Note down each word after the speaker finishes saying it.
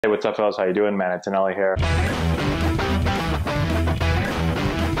Hey, what's up, fellas? How you doing, man? Antonelli here.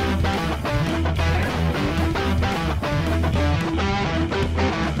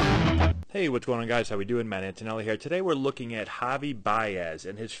 Hey, what's going on, guys? How we doing? Matt Antonelli here. Today we're looking at Javy Baez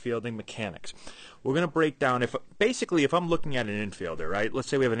and his fielding mechanics. We're going to break down, if I'm looking at an infielder, right? Let's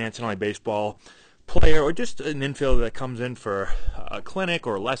say we have an Antonelli baseball player or just an infielder that comes in for a clinic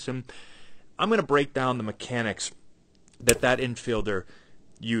or a lesson. I'm going to break down the mechanics that infielder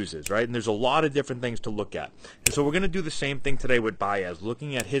uses, right? And there's a lot of different things to look at. And so we're going to do the same thing today with Baez,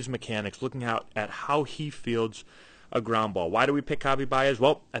 looking at his mechanics, looking at how he fields a ground ball. Why do we pick Javy Baez?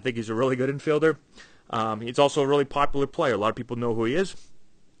 Well, I think he's a really good infielder. He's also a really popular player. A lot of people know who he is.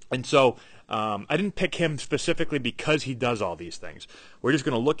 And so I didn't pick him specifically because he does all these things. We're just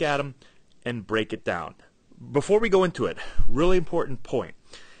going to look at him and break it down. Before we go into it, really important point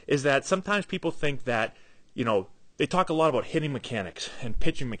is that sometimes people think that, they talk a lot about hitting mechanics and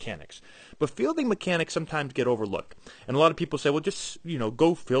pitching mechanics, but fielding mechanics sometimes get overlooked. And a lot of people say, well, just,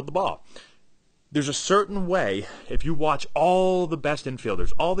 go field the ball. There's a certain way, if you watch all the best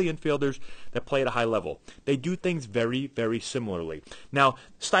infielders, all the infielders that play at a high level, they do things very, very similarly. Now,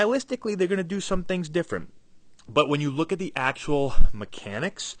 stylistically, they're going to do some things different. But when you look at the actual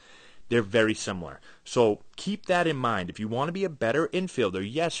mechanics, they're very similar. So keep that in mind. If you want to be a better infielder,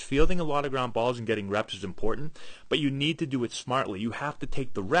 yes, fielding a lot of ground balls and getting reps is important, but you need to do it smartly. You have to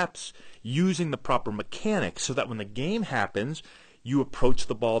take the reps using the proper mechanics so that when the game happens, you approach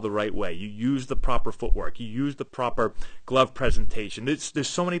the ball the right way. You use the proper footwork. You use the proper glove presentation. There's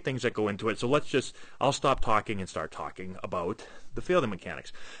so many things that go into it. So I'll stop talking and start talking about the fielding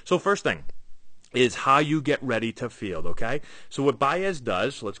mechanics. So first thing is how you get ready to field, okay? So what Baez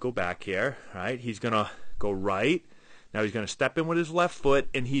does, let's go back here, right? He's going to go right. Now he's going to step in with his left foot,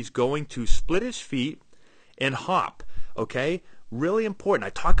 and he's going to split his feet and hop, okay? Really important.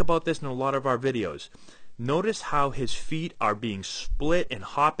 I talk about this in a lot of our videos. Notice how his feet are being split and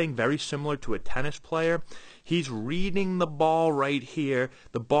hopping, very similar to a tennis player. He's reading the ball right here.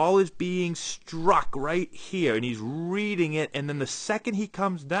 The ball is being struck right here, and he's reading it, and then the second he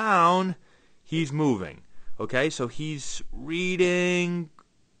comes down, he's moving. Okay, so he's reading,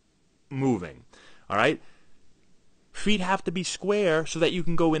 moving. All right? Feet have to be square so that you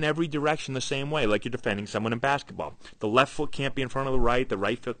can go in every direction the same way, like you're defending someone in basketball. The left foot can't be in front of the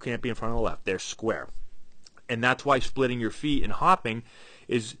right foot can't be in front of the left. They're square. And that's why splitting your feet and hopping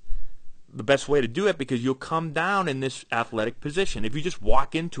is the best way to do it, because you'll come down in this athletic position. If you just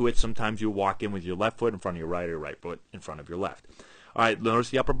walk into it, sometimes you'll walk in with your left foot in front of your right or your right foot in front of your left. All right,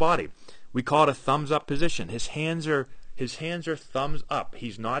 notice the upper body. We call it a thumbs up position. His hands are thumbs up.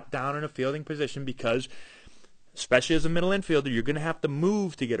 He's not down in a fielding position because, especially as a middle infielder, you're going to have to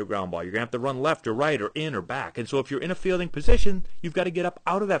move to get a ground ball. You're going to have to run left or right or in or back. And so if you're in a fielding position, you've got to get up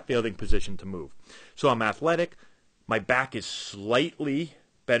out of that fielding position to move. So I'm athletic. My back is slightly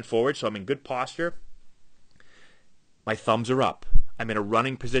bent forward, so I'm in good posture. My thumbs are up. I'm in a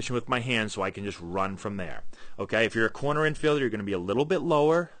running position with my hands, so I can just run from there. Okay? If you're a corner infielder, you're going to be a little bit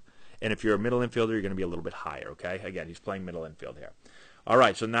lower. And if you're a middle infielder, you're going to be a little bit higher. Okay? Again, he's playing middle infield here. All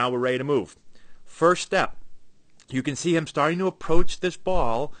right, so now we're ready to move. First step. You can see him starting to approach this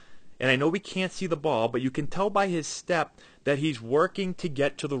ball, and I know we can't see the ball, but you can tell by his step that he's working to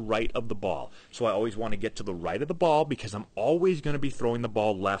get to the right of the ball. So I always want to get to the right of the ball because I'm always going to be throwing the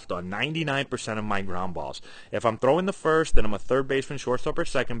ball left on 99% of my ground balls. If I'm throwing the first, then I'm a third baseman, shortstop, or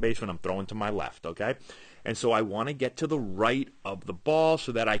second baseman, I'm throwing to my left, okay? And so I want to get to the right of the ball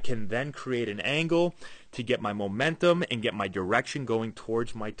so that I can then create an angle to get my momentum and get my direction going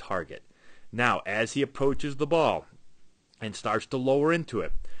towards my target. Now, as he approaches the ball and starts to lower into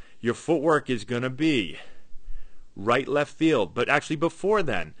it, your footwork is going to be right, left field. But actually before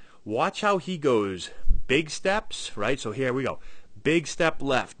then, watch how he goes big steps, right? So here we go. Big step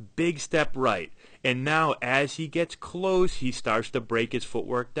left, big step right. And now as he gets close, he starts to break his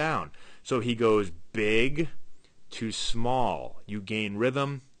footwork down. So he goes big to small. You gain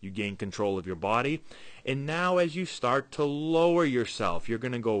rhythm, you gain control of your body. And now as you start to lower yourself, you're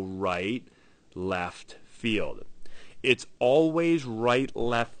going to go right, left field. It's always right,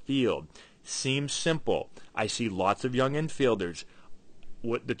 left field. Seems simple. I see lots of young infielders.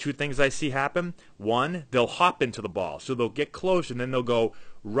 The two things I see happen: one, they'll hop into the ball. So they'll get close and then they'll go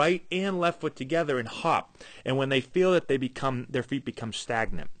right and left foot together and hop. And when they feel that their feet become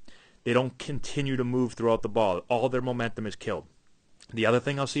stagnant, they don't continue to move throughout the ball. All their momentum is killed. The other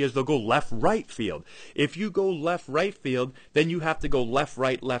thing I'll see is they'll go left-right field. If you go left-right field, then you have to go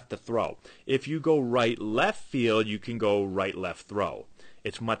left-right-left to throw. If you go right-left field, you can go right-left throw.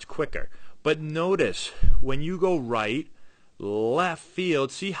 It's much quicker. But notice, when you go right, left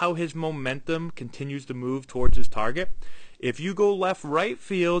field. See how his momentum continues to move towards his target? If you go left, right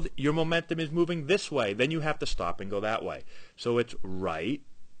field, your momentum is moving this way. Then you have to stop and go that way. So it's right,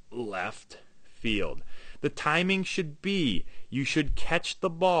 left field. The timing should be, you should catch the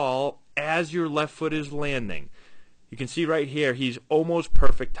ball as your left foot is landing. You can see right here, he's almost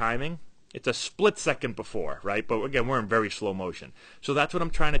perfect timing. It's a split second before, right? But again, we're in very slow motion. So that's what I'm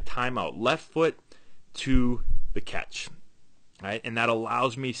trying to time out. Left foot to the catch, right? And that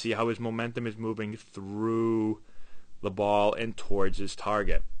allows me to see how his momentum is moving through the ball and towards his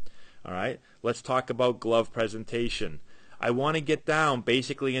target. All right, let's talk about glove presentation. I want to get down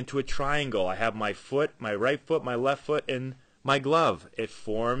basically into a triangle. I have my foot, my right foot, my left foot, and my glove. It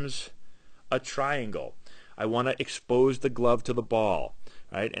forms a triangle. I want to expose the glove to the ball,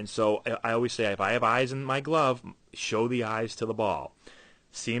 right? And so I always say, if I have eyes in my glove, show the eyes to the ball.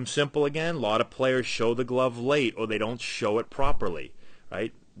 Seems simple again. A lot of players show the glove late or they don't show it properly,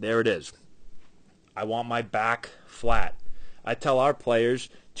 right? There it is. I want my back flat. I tell our players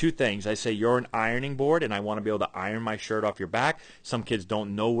two things. I say, you're an ironing board, and I want to be able to iron my shirt off your back. Some kids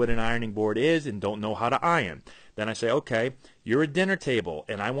don't know what an ironing board is and don't know how to iron. Then I say, okay, you're a dinner table,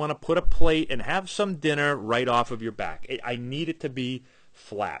 and I want to put a plate and have some dinner right off of your back. I need it to be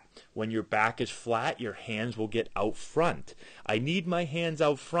flat. When your back is flat, your hands will get out front. I need my hands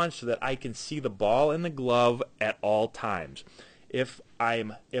out front so that I can see the ball and the glove at all times. If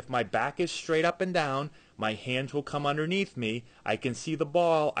my back is straight up and down, my hands will come underneath me. I can see the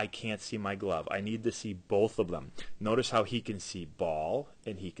ball. I can't see my glove. I need to see both of them. Notice how he can see ball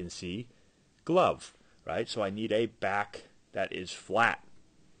and he can see glove, right? So I need a back that is flat.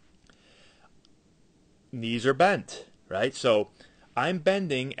 Knees are bent, right? So I'm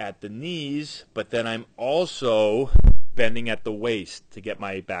bending at the knees, but then I'm also bending at the waist to get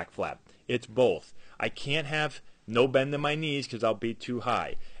my back flat. It's both. I can't have no bend in my knees because I'll be too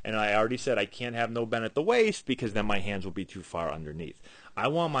high. And I already said I can't have no bend at the waist because then my hands will be too far underneath. I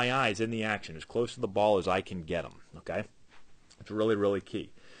want my eyes in the action, as close to the ball as I can get them, okay? It's really, really key.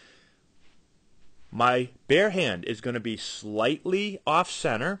 My bare hand is going to be slightly off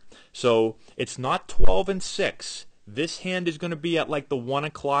center, so it's not 12 and 6. This hand is going to be at like the 1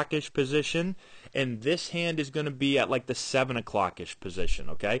 o'clock-ish position, and this hand is going to be at like the 7 o'clock-ish position,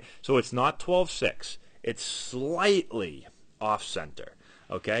 okay? So it's not 12-6. It's slightly off center,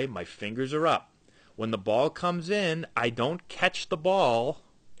 okay? My fingers are up. When the ball comes in, I don't catch the ball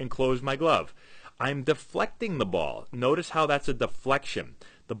and close my glove. I'm deflecting the ball. Notice how that's a deflection.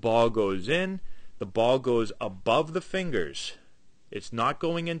 The ball goes in. The ball goes above the fingers. It's not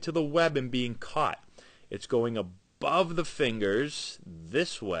going into the web and being caught. It's going above the fingers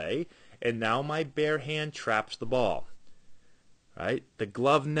this way, and now my bare hand traps the ball. Right? The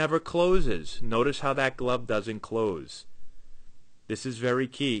glove never closes. Notice how that glove doesn't close. This is very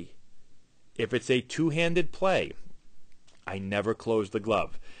key. If it's a two-handed play, I never close the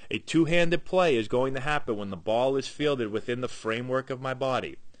glove. A two-handed play is going to happen when the ball is fielded within the framework of my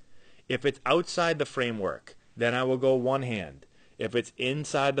body. If it's outside the framework, then I will go one hand. If it's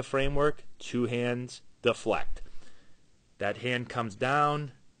inside the framework, two hands, deflect. That hand comes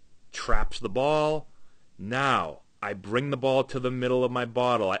down, traps the ball. Now, I bring the ball to the middle of my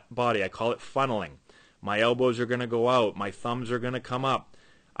body. I call it funneling. My elbows are going to go out. My thumbs are going to come up.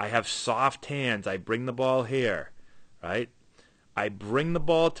 I have soft hands. I bring the ball here, right? I bring the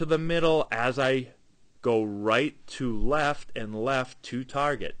ball to the middle as I go right to left and left to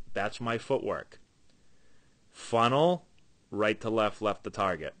target. That's my footwork. Funnel, right to left, left to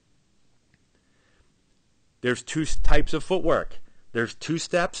target. There's two types of footwork. There's 2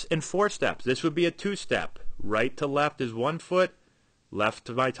 steps and 4 steps. This would be a 2-step. Right to left is 1 foot. Left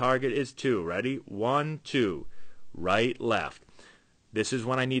to my target is 2. Ready? 1, 2. Right, left. This is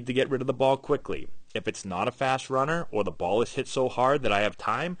when I need to get rid of the ball quickly. If it's not a fast runner or the ball is hit so hard that I have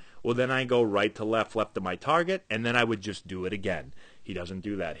time, well, then I go right to left, left to my target, and then I would just do it again. He doesn't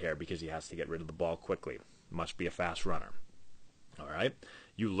do that here because he has to get rid of the ball quickly. Must be a fast runner. All right?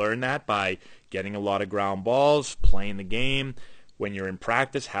 You learn that by getting a lot of ground balls, playing the game. When you're in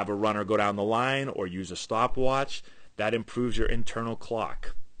practice, have a runner go down the line or use a stopwatch. That improves your internal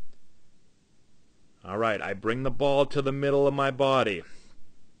clock. All right, I bring the ball to the middle of my body.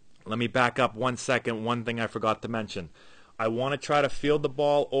 Let me back up 1 second. One thing I forgot to mention. I want to try to field the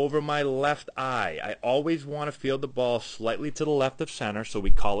ball over my left eye. I always want to field the ball slightly to the left of center, so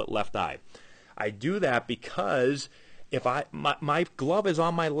we call it left eye. I do that because if my glove is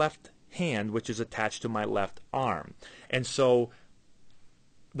on my left hand, which is attached to my left arm. And so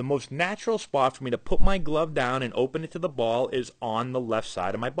the most natural spot for me to put my glove down and open it to the ball is on the left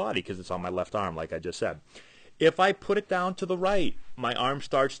side of my body because it's on my left arm, like I just said. If I put it down to the right, my arm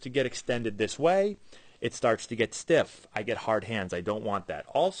starts to get extended this way. It starts to get stiff. I get hard hands. I don't want that.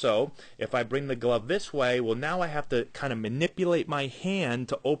 Also, if I bring the glove this way, well, now I have to kind of manipulate my hand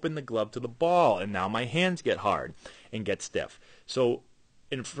to open the glove to the ball, and now my hands get hard and get stiff. So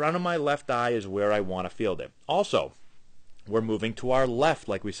in front of my left eye is where I want to field it. Also, we're moving to our left,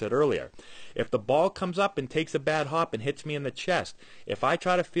 like we said earlier. If the ball comes up and takes a bad hop and hits me in the chest, if I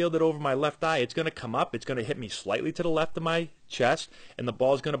try to field it over my left eye, it's going to come up, it's going to hit me slightly to the left of my chest, and the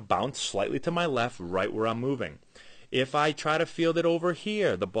ball is going to bounce slightly to my left, right where I'm moving. If I try to field it over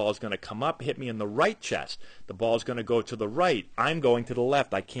here, the ball is going to come up, hit me in the right chest. The ball is going to go to the right. I'm going to the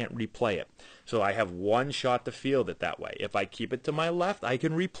left. I can't replay it. So I have one shot to field it that way. If I keep it to my left, I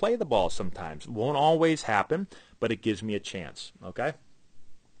can replay the ball sometimes. It won't always happen, but it gives me a chance. Okay?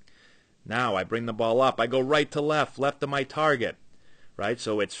 Now I bring the ball up. I go right to left, left of my target. Right?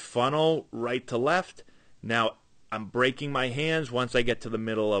 So it's funnel right to left. Now I'm breaking my hands once I get to the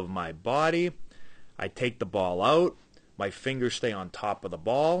middle of my body. I take the ball out. My fingers stay on top of the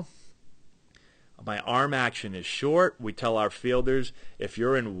ball. My arm action is short. We tell our fielders, if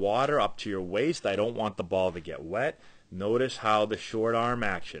you're in water up to your waist, I don't want the ball to get wet. Notice how the short arm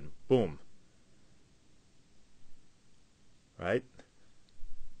action, boom. Right?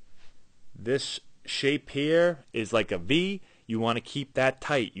 This shape here is like a V. You want to keep that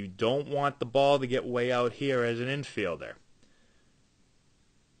tight. You don't want the ball to get way out here as an infielder.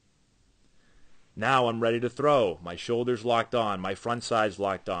 Now I'm ready to throw. My shoulders locked on. My front side's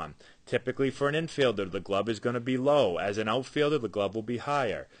locked on. Typically for an infielder, the glove is going to be low. As an outfielder, the glove will be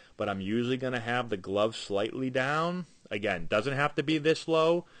higher. But I'm usually going to have the glove slightly down. Again, doesn't have to be this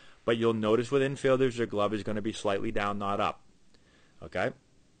low, but you'll notice with infielders, their glove is going to be slightly down, not up. Okay?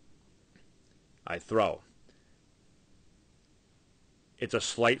 I throw. It's a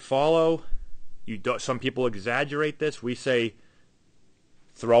slight follow. Some people exaggerate this. We say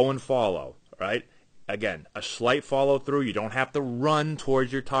throw and follow. Right? Again, a slight follow through. You don't have to run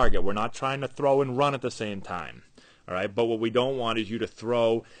towards your target. We're not trying to throw and run at the same time. All right? But what we don't want is you to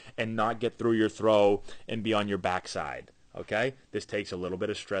throw and not get through your throw and be on your backside. Okay? This takes a little bit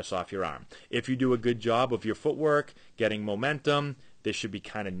of stress off your arm. If you do a good job of your footwork, getting momentum, this should be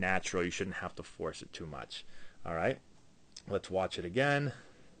kind of natural. You shouldn't have to force it too much. All right? Let's watch it again.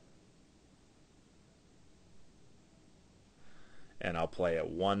 And I'll play it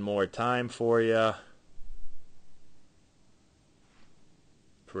one more time for you.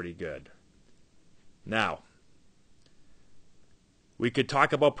 Pretty good. Now, we could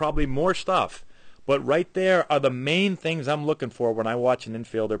talk about probably more stuff, but right there are the main things I'm looking for when I watch an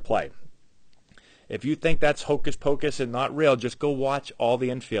infielder play. If you think that's hocus pocus and not real, just go watch all the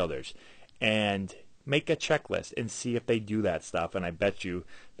infielders and make a checklist and see if they do that stuff, and I bet you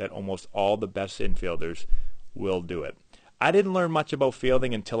that almost all the best infielders will do it. I didn't learn much about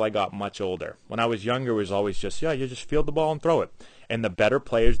fielding until I got much older. When I was younger, it was always just, yeah, you just field the ball and throw it. And the better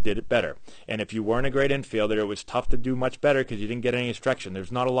players did it better. And if you weren't a great infielder, it was tough to do much better because you didn't get any instruction.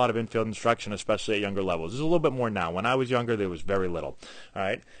 There's not a lot of infield instruction, especially at younger levels. There's a little bit more now. When I was younger, there was very little. All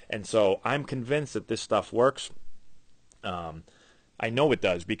right? And so I'm convinced that this stuff works. I know it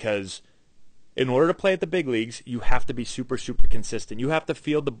does because in order to play at the big leagues, you have to be super, super consistent. You have to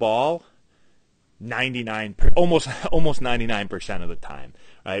field the ball almost 99% of the time,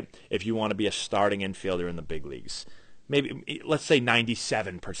 right? If you want to be a starting infielder in the big leagues, maybe let's say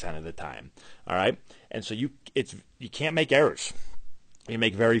 97% of the time, all right? And so you can't make errors. You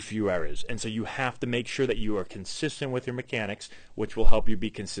make very few errors, and so you have to make sure that you are consistent with your mechanics, which will help you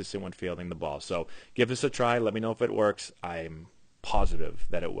be consistent when fielding the ball. So give this a try. Let me know if it works. I'm positive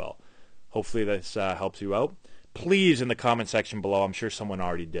that it will. Hopefully this helps you out. Please, in the comment section below, I'm sure someone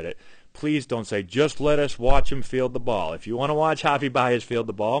already did it, please don't say, just let us watch him field the ball. If you want to watch Javy Baez field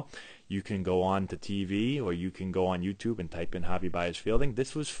the ball, you can go on to TV or you can go on YouTube and type in Javy Baez fielding.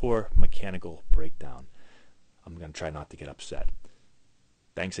 This was for mechanical breakdown. I'm going to try not to get upset.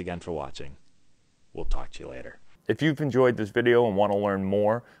 Thanks again for watching. We'll talk to you later. If you've enjoyed this video and want to learn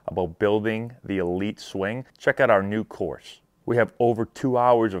more about building the elite swing, check out our new course. We have over 2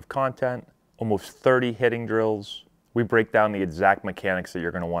 hours of content, almost 30 hitting drills. We break down the exact mechanics that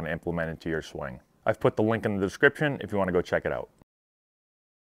you're going to want to implement into your swing. I've put the link in the description if you want to go check it out.